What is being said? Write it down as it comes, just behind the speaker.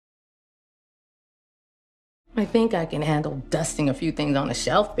I think I can handle dusting a few things on a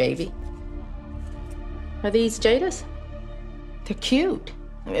shelf, baby. Are these Jada's? They're cute.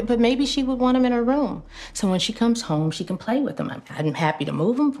 But maybe she would want them in her room. So when she comes home, she can play with them. I'm happy to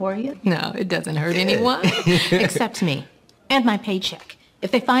move them for you. No, it doesn't hurt anyone. Except me. And my paycheck.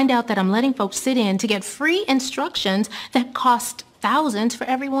 If they find out that I'm letting folks sit in to get free instructions that cost thousands for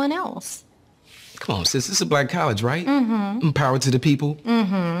everyone else. Come on, sis, this is a black college, right? Mm-hmm. Power to the people.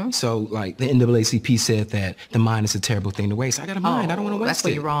 Mm-hmm. So, like, the NAACP said that the mind is a terrible thing to waste. I got a mind. I don't want to waste that's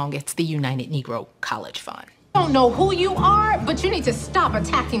where it. you're wrong. It's the United Negro College Fund. I don't know who you are, but you need to stop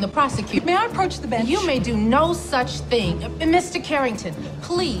attacking the prosecutor. May I approach the bench? You may do no such thing. Mr. Carrington,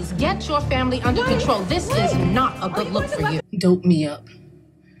 please get your family under control. This is not a good look for you. He doped me up.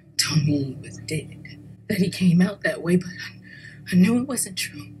 Told me he was dead. That he came out that way, but I knew it wasn't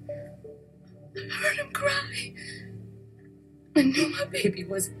true. I heard him cry. I knew my baby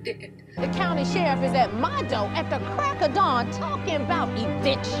wasn't dead. The county sheriff is at my door at the crack of dawn talking about me,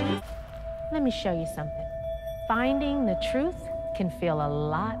 bitch. Let me show you something. Finding the truth can feel a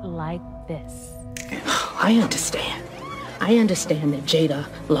lot like this. I understand. I understand that Jada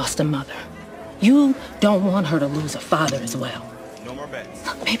lost a mother. You don't want her to lose a father as well. No more bets.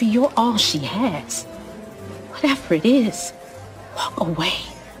 Look, baby, you're all she has. Whatever it is, walk away.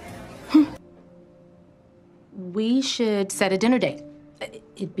 We should set a dinner date.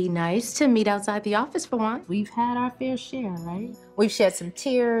 It'd be nice to meet outside the office for once. We've had our fair share, right? We've shed some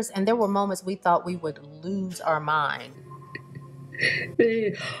tears, and there were moments we thought we would lose our mind.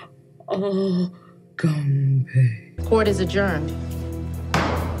 They all come back. Court is adjourned.